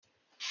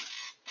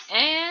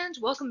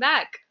And welcome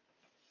back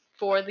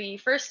for the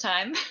first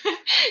time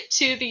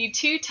to the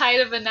Too Tight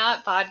of a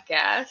Knot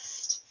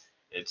podcast.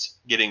 It's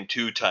getting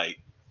too tight.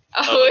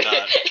 Oh, is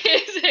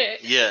it?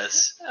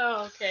 Yes.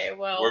 Oh, okay,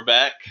 well. We're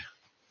back.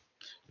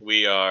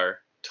 We are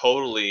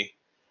totally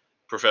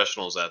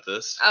professionals at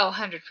this. Oh,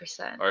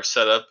 100%. Our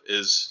setup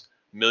is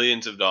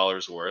millions of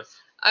dollars worth.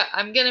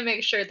 I'm going to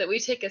make sure that we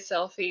take a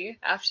selfie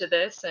after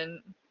this and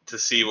to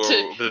see where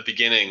the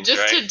beginning, just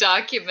right? to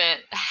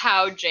document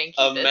how janky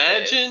this is.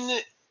 Imagine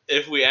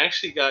if we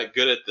actually got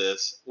good at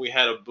this. We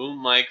had a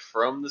boom mic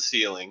from the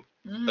ceiling,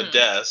 a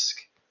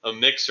desk, a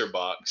mixer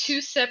box, 2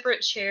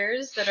 separate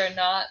chairs that are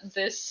not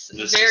this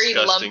very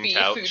lumpy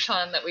couch.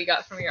 Futon that we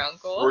got from your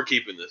uncle. We're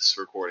keeping this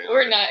recording.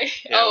 We're not.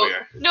 Yeah, we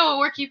are. No,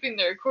 we're keeping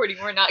the recording.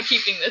 We're not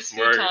keeping this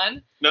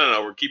Futon.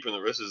 No, we're keeping the.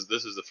 This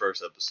is the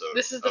first episode.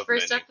 This is the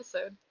first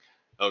episode.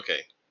 Okay.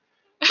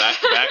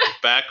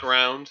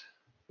 Background.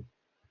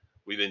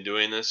 We've been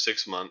doing this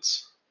 6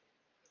 months.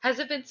 Has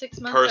it been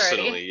 6 months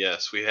Personally, already?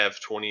 yes. We have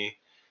 20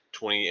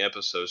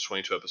 episodes,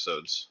 22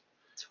 episodes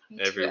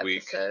 22 every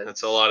week. episodes.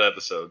 That's a lot of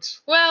episodes.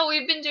 Well,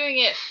 we've been doing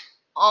it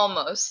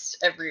almost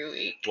every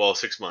week. Well,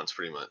 6 months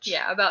pretty much.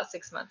 Yeah, about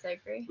 6 months, I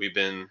agree. We've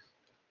been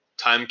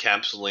time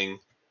capsuling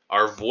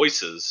our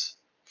voices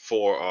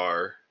for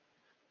our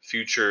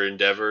future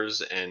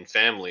endeavors and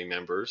family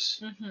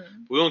members.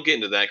 Mm-hmm. We won't get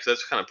into that because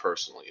that's kind of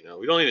personal, you know.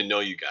 We don't even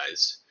know you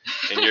guys,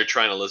 and you're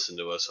trying to listen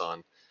to us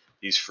on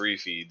these free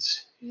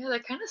feeds. Yeah, they're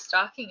kind of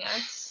stalking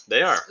us.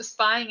 They are.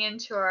 Spying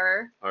into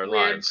our weird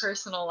lives.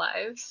 Personal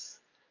lives.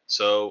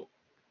 So,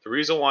 the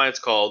reason why it's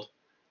called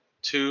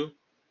Too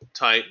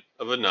Tight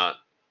of a Knot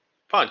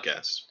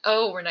podcast.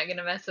 Oh, we're not going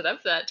to mess it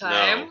up that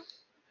time. No.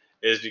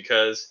 Is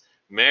because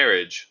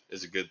marriage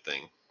is a good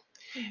thing.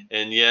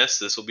 And yes,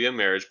 this will be a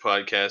marriage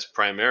podcast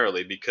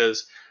primarily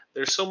because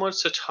there's so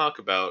much to talk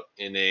about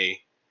in a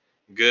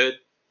good,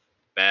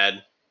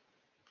 bad,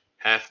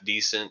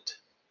 half-decent,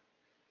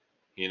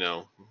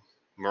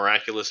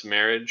 miraculous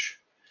marriage.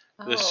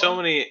 There's so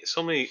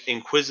many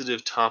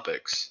inquisitive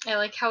topics. I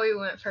like how we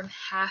went from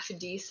half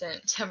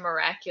decent to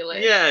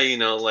miraculous. Yeah,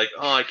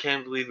 I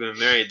can't believe we've been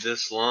married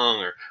this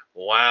long, or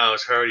wow,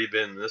 it's already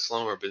been this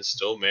long, or been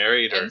still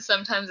married. And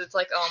sometimes it's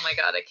like, oh my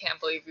god, I can't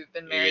believe we've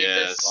been married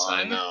this long.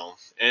 Yes, I know.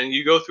 And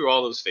you go through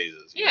all those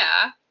phases.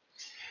 Yeah.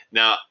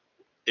 Now,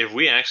 if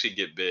we actually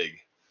get big,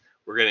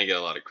 we're going to get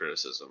a lot of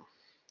criticism.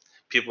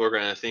 People are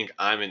going to think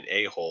I'm an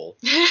a-hole.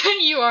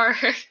 You are.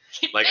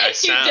 Like I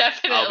sound,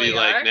 I'll be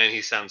like, are. Man,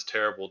 he sounds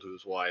terrible to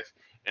his wife.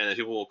 And then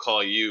people will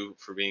call you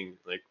for being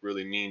like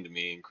really mean to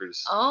me and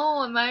criticize.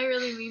 Oh, am I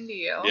really mean to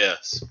you?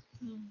 Yes.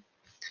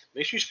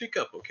 Make sure you speak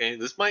up, okay?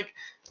 This mic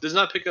does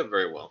not pick up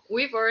very well.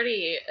 We've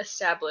already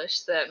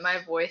established that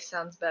my voice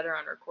sounds better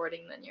on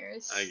recording than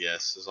yours. I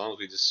guess, as long as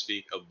we just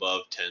speak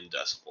above 10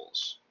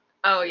 decibels.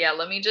 Oh, yeah,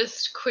 let me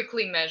just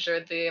quickly measure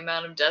the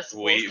amount of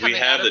decibels we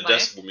have the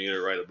decibel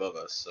meter right above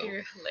us. So.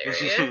 You're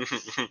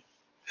hilarious.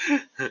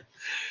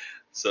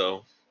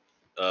 So,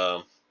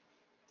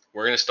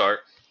 we're going to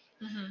start.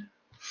 Mm-hmm.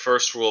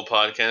 First rule of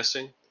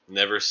podcasting,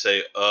 never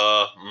say,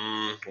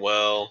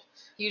 well.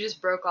 You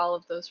just broke all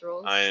of those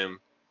rules. I am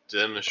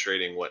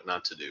demonstrating what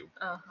not to do.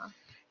 Uh-huh.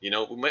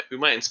 We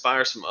might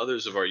inspire some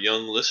others of our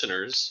young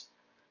listeners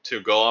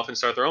to go off and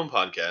start their own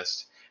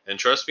podcast. And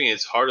trust me,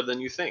 it's harder than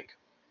you think.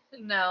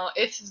 No,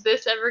 if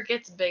this ever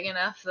gets big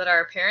enough that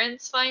our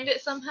parents find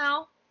it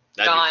somehow,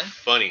 That'd gone. Be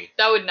funny.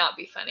 That would not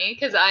be funny,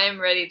 because I am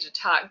ready to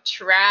talk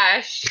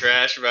trash.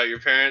 Trash about your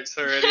parents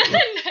already?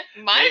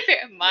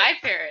 My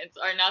parents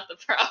are not the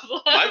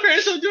problem. My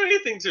parents don't do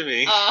anything to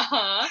me.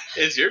 Uh-huh.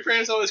 It's your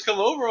parents always come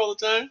over all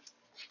the time.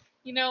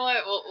 You know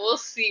what? We'll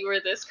see where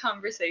this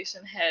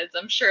conversation heads.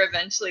 I'm sure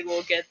eventually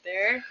we'll get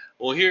there.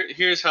 Well,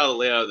 here's how the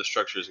layout of the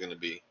structure is going to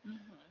be. Mm-hmm.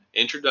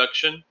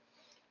 Introduction,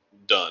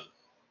 done.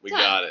 We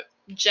got it.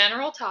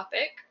 General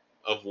topic.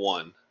 Of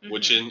one,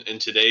 which in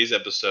today's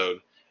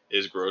episode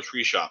is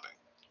grocery shopping.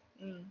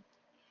 Mm.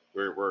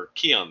 We're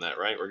key on that,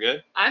 right? We're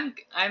good? I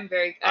have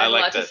a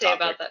lot to say topic.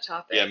 about that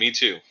topic. Yeah, me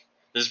too.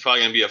 This is probably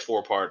going to be a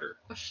 4-parter.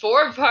 A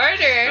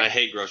 4-parter? I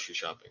hate grocery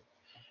shopping.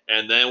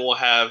 And then we'll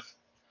have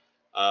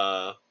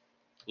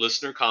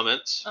listener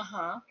comments.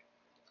 Uh-huh.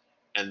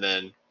 And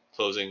then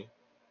closing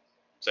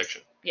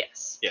section.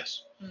 Yes.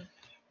 Yes. Mm.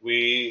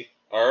 We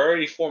are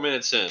already 4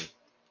 minutes in.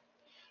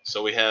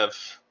 So we have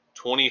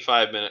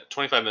 25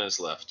 minutes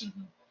left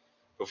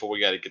before we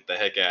got to get the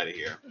heck out of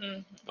here.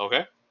 Mm-hmm.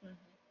 Okay? Mm-hmm.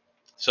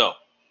 So,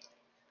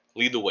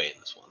 lead the way in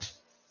this one.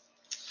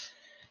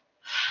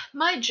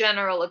 My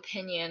general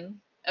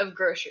opinion of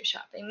grocery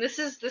shopping. This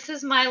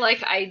is my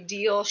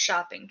ideal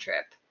shopping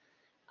trip.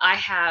 I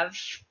have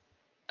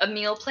a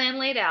meal plan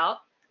laid out,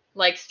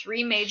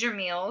 3 major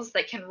meals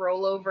that can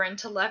roll over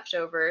into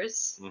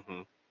leftovers.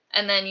 Mm-hmm.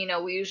 And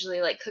then, we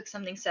usually cook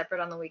something separate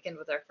on the weekend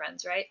with our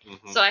friends, right?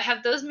 Mm-hmm. So I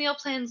have those meal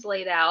plans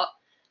laid out.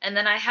 And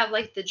then I have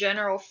the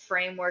general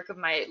framework of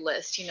my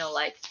list,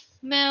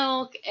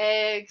 milk,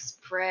 eggs,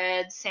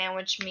 bread,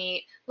 sandwich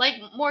meat,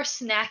 more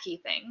snacky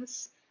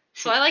things.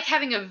 So I like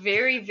having a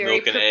very, very...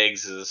 Milk and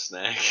eggs is a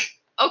snack.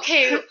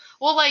 Okay,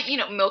 well, like,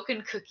 milk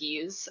and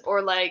cookies,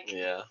 or like,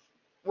 Yeah.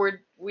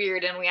 we're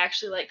weird and we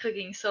actually like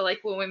cooking. So like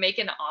when we make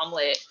an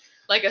omelet,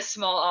 like a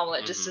small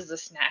omelet just as a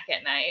snack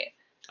at night.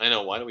 I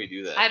know. Why do we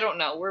do that? I don't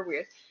know. We're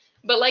weird.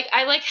 But like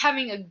I like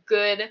having a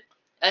good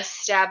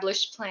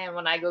established plan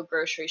when I go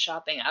grocery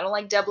shopping. I don't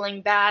like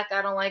doubling back.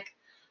 I don't like,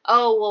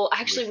 oh, well,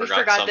 actually we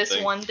forgot this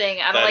something. one thing.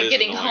 I don't That like is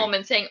getting annoying. home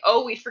and saying,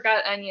 oh, we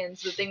forgot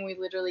onions, the thing we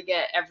literally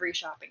get every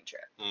shopping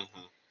trip.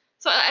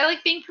 So I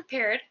like being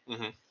prepared.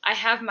 I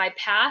have my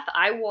path.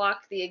 I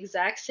walk the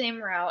exact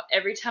same route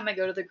every time I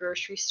go to the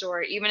grocery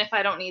store, even if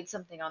I don't need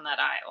something on that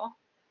aisle.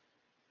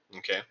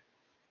 Okay.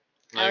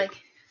 I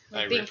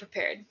like being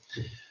prepared.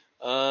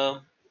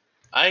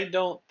 I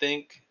don't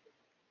think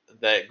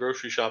that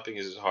grocery shopping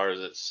is as hard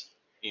as it's,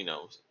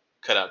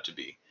 cut out to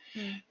be.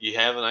 You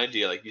have an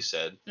idea, like you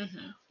said.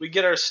 We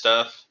get our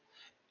stuff,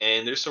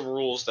 and there's some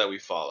rules that we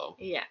follow.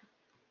 Yeah.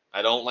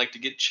 I don't like to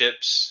get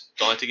chips.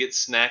 Don't like to get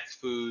snack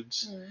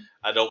foods.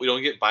 We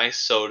don't get buy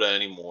soda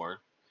anymore,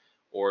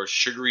 or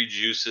sugary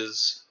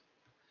juices.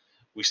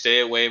 We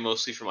stay away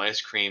mostly from ice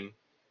cream,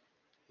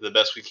 the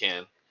best we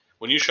can.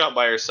 When you shop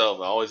by yourself,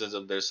 it always ends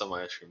up there's some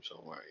ice cream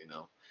somewhere,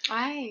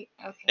 Okay.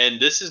 And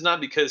this is not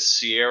because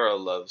Sierra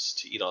loves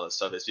to eat all that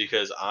stuff. It's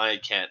because I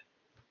can't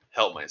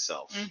help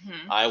myself.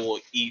 I will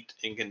eat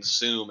and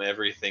consume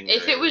everything.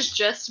 If it was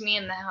just me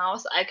in the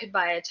house, I could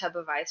buy a tub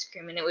of ice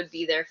cream and it would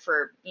be there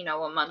for,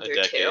 a month or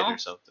decade two. Or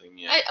something,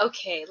 yeah.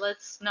 Okay,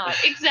 let's not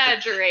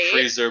exaggerate.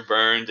 Freezer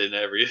burned and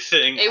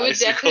everything. It would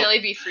definitely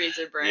be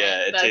freezer burned.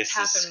 Yeah, it tastes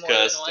disgusting.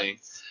 More than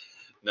once.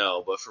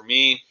 No, but for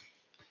me,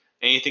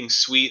 anything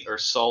sweet or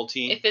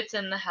salty, if it's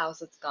in the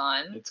house, it's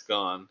gone. It's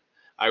gone.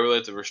 I really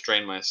have to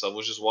restrain myself,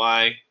 which is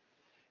why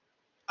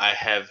I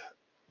have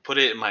put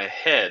it in my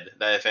head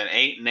that if it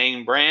ain't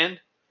name brand,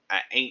 I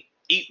ain't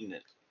eating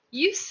it.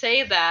 You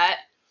say that,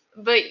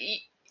 but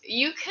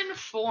you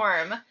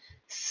conform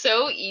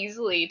so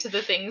easily to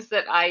the things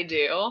that I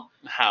do.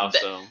 How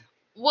so?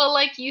 Well,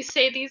 like you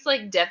say these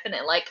like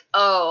definite, like,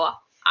 oh,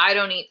 I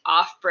don't eat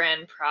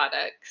off-brand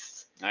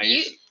products.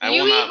 You eat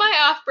my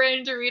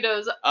off-brand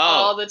Doritos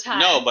all the time.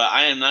 No, but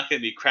I am not going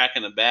to be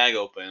cracking a bag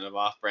open of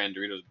off-brand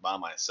Doritos by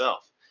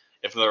myself.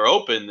 If they're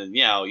open, then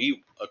yeah, I'll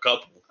eat a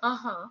couple.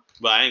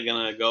 But I ain't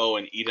going to go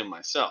and eat them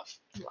myself.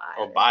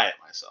 Or buy it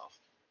myself.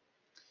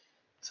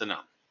 So no.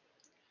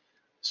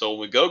 So when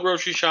we go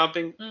grocery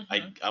shopping,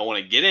 I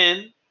want to get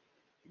in,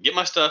 get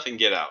my stuff, and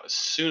get out as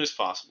soon as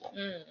possible.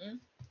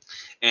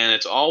 And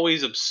it's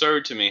always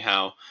absurd to me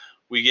how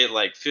we get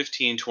like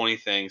 15, 20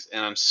 things,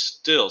 and I'm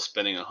still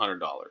spending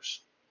 $100.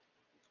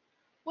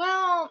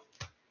 Well,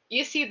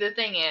 you see, the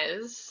thing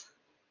is,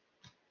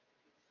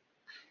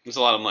 it's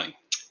a lot of money.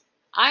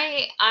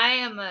 I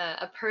am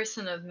a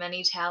person of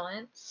many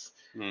talents.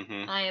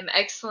 I am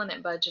excellent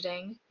at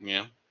budgeting.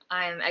 Yeah.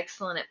 I am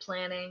excellent at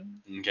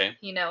planning. Okay.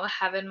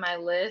 Having my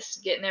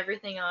list, getting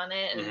everything on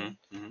it,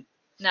 and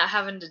not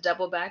having to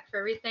double back for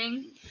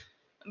everything.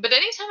 But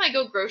anytime I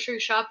go grocery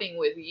shopping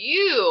with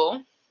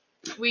you,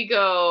 we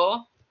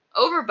go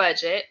over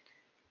budget.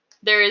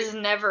 There is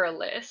never a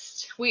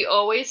list. We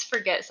always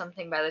forget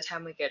something by the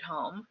time we get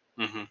home.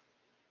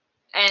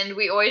 And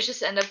we always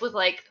just end up with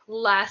like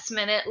last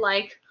minute,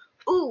 like,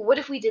 ooh, what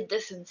if we did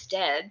this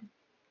instead?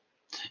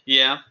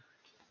 Yeah.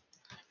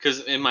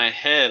 Because in my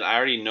head, I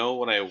already know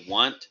what I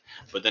want,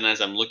 but then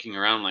as I'm looking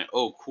around, I'm like,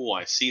 oh, cool,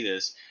 I see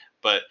this,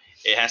 but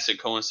it has to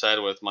coincide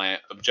with my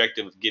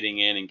objective of getting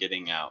in and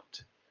getting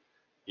out,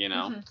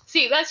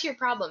 See, that's your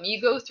problem. You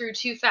go through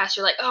too fast.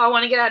 You're like, oh, I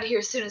want to get out of here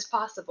as soon as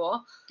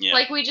possible. Yeah.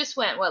 Like we just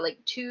went, what, like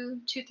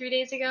 3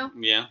 days ago?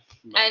 Yeah.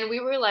 And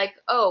we were like,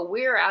 oh,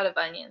 we're out of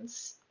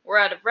onions. We're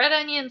out of red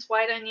onions,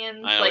 white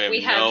onions. I know, like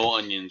we have no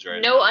onions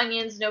right now. No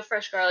onions, no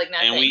fresh garlic,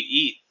 nothing. And we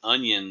eat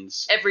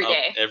onions every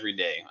day. Every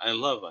day. I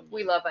love onions.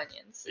 We love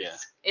onions. Yeah.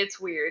 It's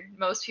weird.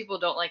 Most people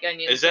don't like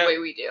onions the way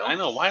we do. I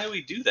know. Why do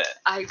we do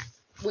that?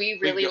 We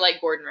really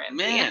like Gordon Ramsay.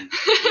 Man.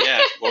 Yeah,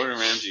 Gordon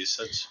Ramsay is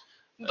such.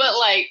 But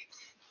like,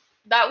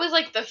 that was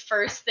like the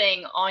first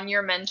thing on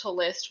your mental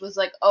list was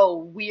like,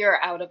 oh, we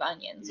are out of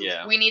onions.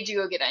 Yeah. We need to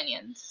go get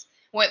onions.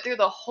 Went through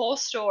the whole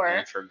store.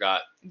 And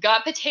forgot.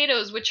 Got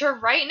potatoes, which are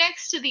right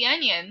next to the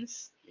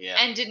onions. Yeah.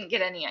 And didn't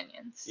get any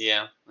onions.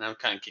 Yeah. And I'm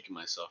kind of kicking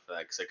myself for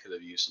that because I could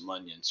have used some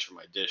onions for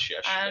my dish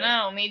yesterday. I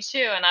know, me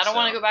too. And I don't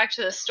want to go back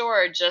to the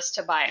store just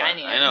to buy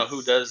onions. I know.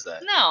 Who does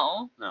that?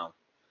 No.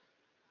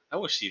 I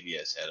wish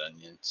CVS had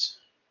onions.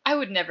 I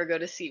would never go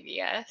to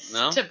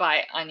CVS to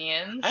buy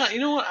onions. You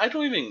know what? I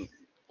don't even...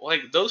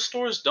 Like, those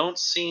stores don't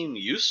seem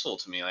useful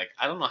to me. Like,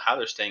 I don't know how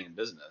they're staying in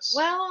business.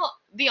 Well,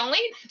 the only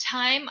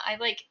time I,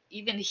 like,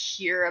 even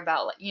hear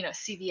about, like,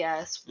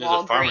 CVS,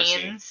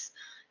 Walgreens,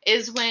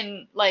 is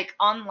when, like,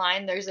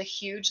 online there's a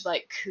huge,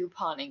 like,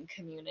 couponing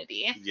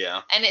community.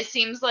 Yeah. And it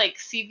seems like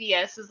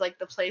CVS is, like,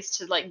 the place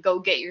to, like, go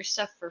get your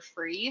stuff for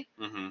free.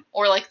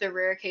 Or, like, the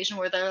rare occasion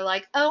where they're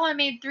like, oh, I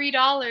made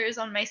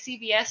 $3 on my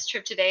CVS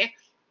trip today.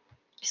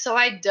 So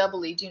I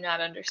doubly do not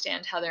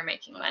understand how they're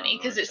making money,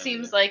 because it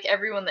seems like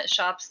everyone that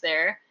shops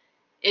there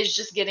is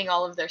just getting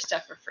all of their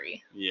stuff for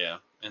free. Yeah,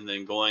 and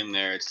then going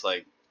there, it's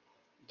like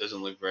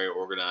doesn't look very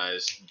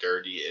organized,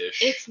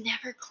 dirty-ish. It's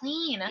never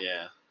clean.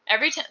 Yeah.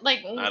 Every time,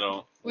 like,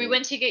 we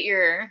went to get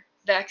your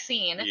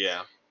vaccine.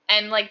 Yeah.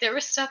 And, like, there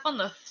was stuff on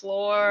the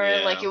floor.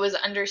 Yeah. Like, it was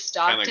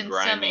understocked Kinda in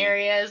grimy. some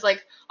areas.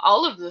 Like,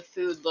 all of the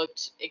food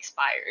looked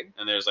expired.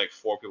 And there's, like,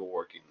 4 people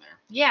working there.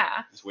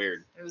 Yeah. It's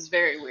weird. It was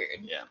very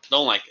weird. Yeah.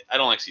 Don't like it. I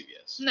don't like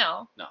CVS.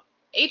 No. No.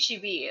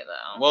 H-E-B,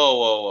 though.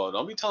 Whoa.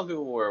 Don't be telling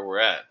people where we're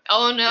at.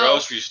 Oh, no.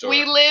 Grocery store.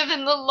 We live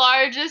in the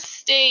largest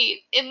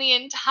state in the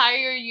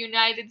entire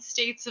United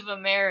States of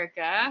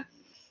America.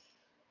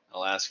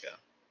 Alaska.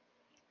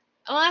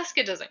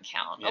 Alaska doesn't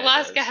count. Yeah,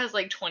 Alaska has,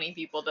 like, 20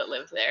 people that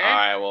live there. All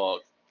right, well,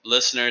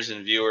 listeners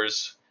and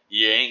viewers,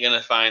 you ain't going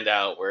to find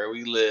out where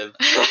we live.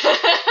 You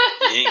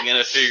ain't going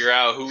to figure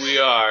out who we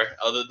are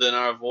other than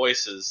our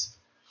voices.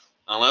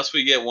 Unless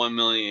we get 1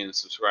 million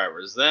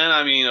subscribers. Then,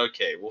 I mean,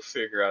 okay, we'll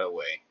figure out a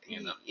way,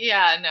 you know.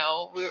 Yeah,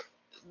 no.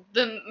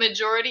 The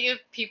majority of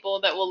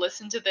people that will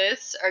listen to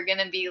this are going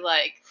to be,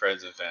 like...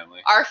 friends and family.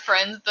 Our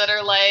friends that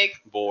are,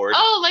 like... bored.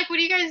 Oh, like, what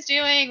are you guys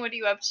doing? What are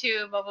you up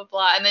to? Blah, blah,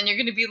 blah. And then you're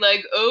going to be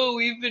like, oh,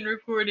 we've been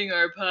recording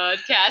our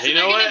podcast. And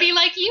they're going to be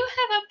like, you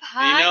have a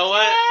podcast? You know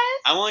what?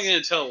 I'm only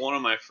going to tell one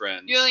of my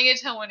friends. You're only going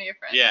to tell one of your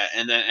friends. Yeah,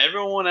 and then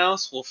everyone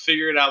else will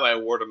figure it out by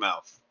word of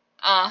mouth.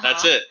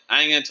 That's it.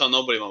 I ain't going to tell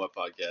nobody about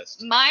my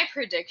podcast. My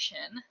prediction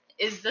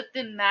is that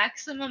the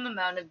maximum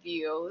amount of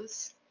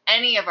views...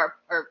 any of our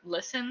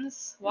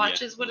listens,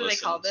 watches, what do they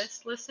call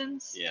this?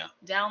 Listens? Yeah.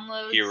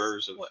 Downloads?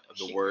 Hearers of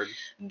the word.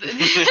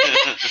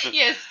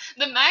 Yes,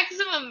 the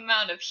maximum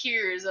amount of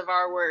hearers of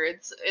our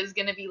words is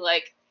going to be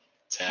like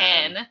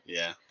 10.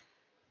 Yeah.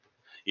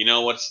 You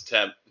know what's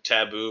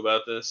taboo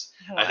about this?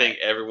 What? I think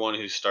everyone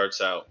who starts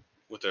out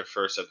with their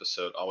first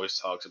episode always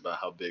talks about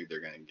how big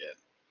they're going to get.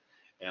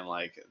 And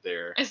like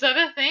they're... Is that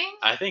a thing?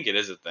 I think it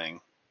is a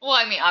thing. Well,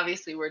 I mean,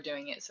 obviously we're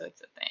doing it, so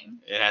it's a thing.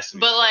 It has to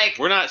be. But, like...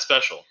 we're not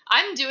special.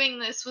 I'm doing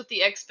this with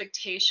the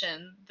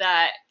expectation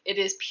that it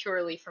is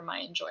purely for my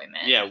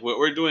enjoyment. Yeah,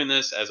 we're doing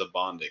this as a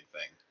bonding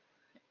thing.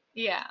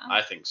 Yeah.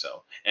 I think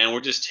so. And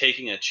we're just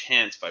taking a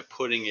chance by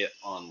putting it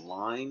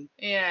online.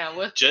 Yeah,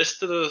 with... just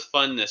to the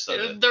funness of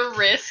it. The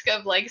risk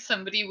of, like,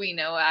 somebody we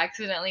know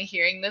accidentally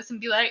hearing this and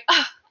be like,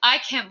 oh, I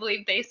can't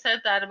believe they said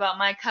that about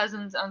my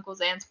cousin's,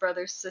 uncle's, aunt's,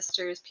 brother's,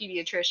 sister's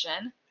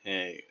pediatrician.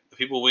 Hey, the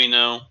people we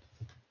know...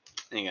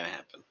 ain't gonna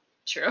happen.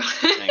 True.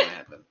 Ain't gonna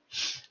happen.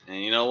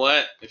 And you know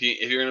what? If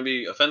you're gonna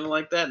be offended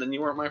like that, then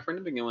you weren't my friend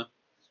to begin with.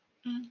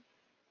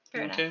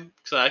 Fair enough. Okay.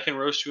 So I can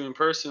roast you in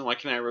person. Why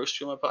can't I roast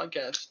you on my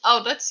podcast?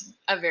 Oh, that's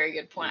a very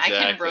good point. Exactly.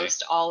 I can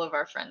roast all of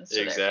our friends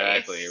to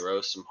their face.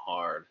 Roast them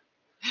hard.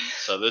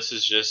 So this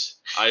is just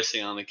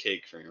icing on the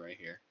cake for me right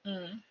here.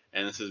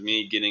 And this is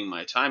me getting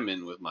my time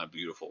in with my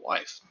beautiful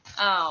wife.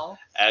 Oh.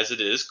 As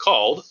it is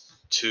called,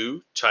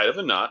 Too Tight of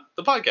a Knot,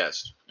 the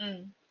podcast.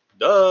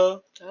 Duh.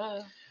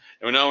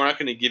 And no, we're not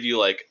going to give you,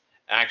 like,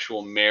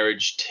 actual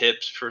marriage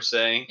tips, per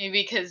se.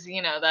 Because,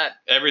 you know, that...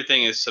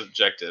 everything is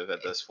subjective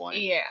at this point.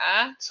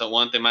 Yeah. So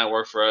one thing might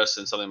work for us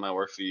and something might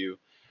work for you.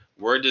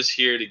 We're just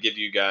here to give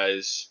you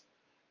guys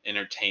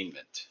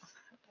entertainment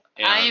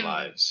in our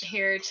lives. I'm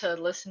here to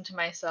listen to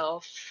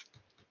myself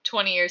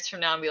 20 years from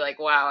now and be like,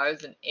 wow, I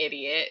was an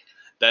idiot.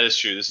 That is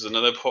true. This is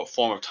another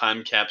form of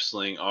time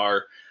capsuling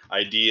our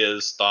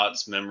ideas,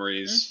 thoughts,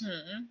 memories,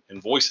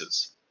 and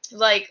voices.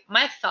 Like,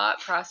 my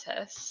thought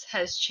process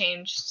has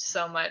changed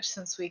so much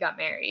since we got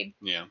married.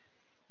 Yeah.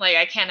 Like,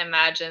 I can't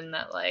imagine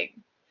that, like,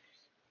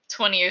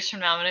 20 years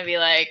from now I'm going to be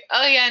like,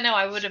 oh, yeah, no,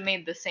 I would have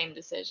made the same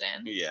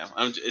decision. Yeah.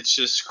 It's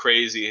just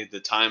crazy the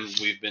time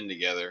we've been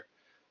together.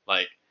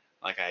 Like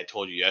I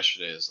told you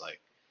yesterday, is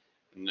like,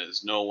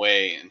 there's no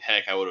way in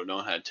heck I would have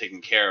known how to take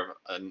care of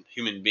a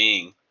human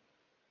being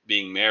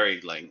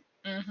married, like,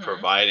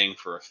 providing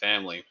for a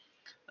family.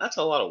 That's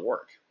a lot of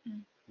work,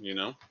 you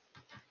know?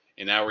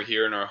 And now we're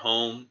here in our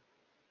home.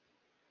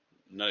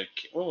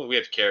 We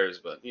have cares,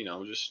 but, you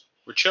know,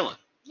 we're chilling.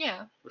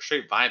 Yeah. We're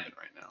straight vibing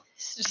right now.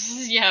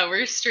 Yeah,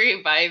 we're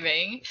straight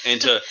vibing.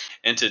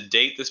 And to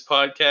date this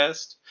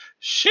podcast,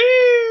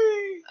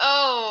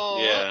 Oh.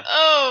 Yeah.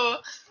 Oh.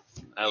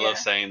 I love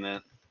saying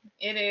that.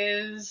 It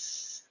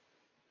is.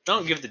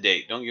 Don't give the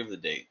date.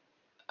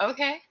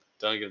 Okay.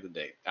 Don't give the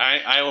date.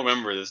 I will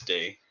remember this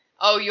day.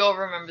 Oh, you'll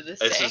remember this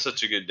day. It's just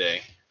such a good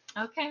day.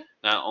 Okay.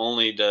 Not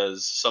only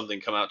does something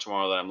come out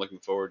tomorrow that I'm looking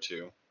forward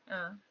to,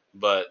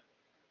 but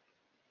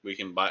we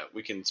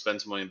can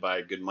spend some money and buy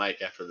a good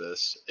mic after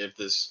this, if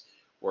this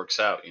works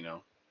out, you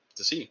know,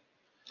 to see.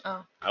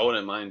 Oh. I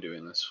wouldn't mind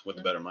doing this with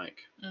a better mic,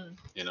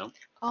 you know?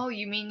 Oh,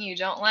 you mean you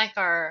don't like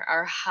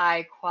our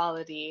high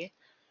quality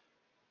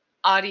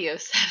audio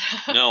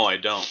setup? No, I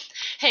don't.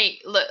 Hey,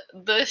 look,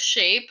 the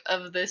shape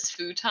of this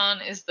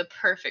futon is the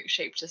perfect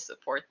shape to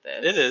support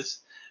this. It is.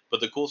 But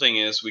the cool thing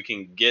is we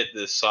can get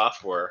this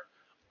software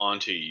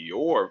onto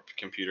your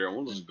computer, and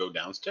we'll just go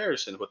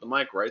downstairs and put the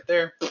mic right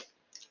there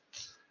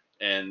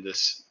and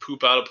just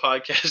poop out a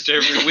podcast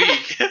every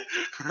week.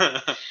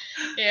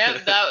 Yeah,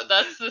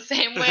 that's the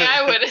same way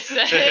I would have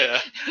said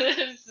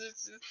it.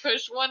 Just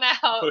push one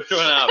out. Push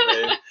one out,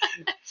 babe.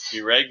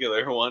 Be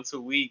regular once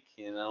a week,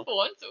 you know.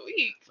 Once a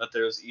week. Let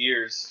those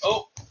ears.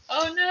 Oh.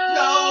 Oh no.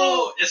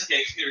 No. It's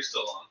okay. Computer's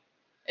still on.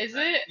 Is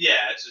it?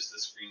 Yeah, it's just the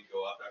screen go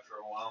off after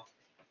a while.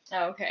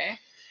 Oh, okay.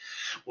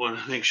 Want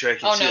to make sure I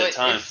can see the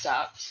time. It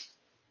stopped.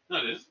 No,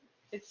 it didn't.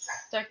 It's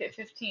stuck at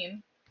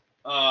 15.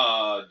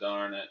 Oh,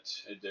 darn it.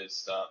 It did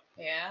stop.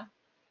 Yeah.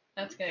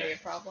 That's going to be a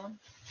problem.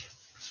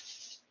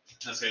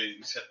 That's okay. You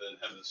just have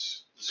to have the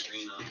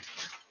screen on.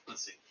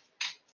 Let's see.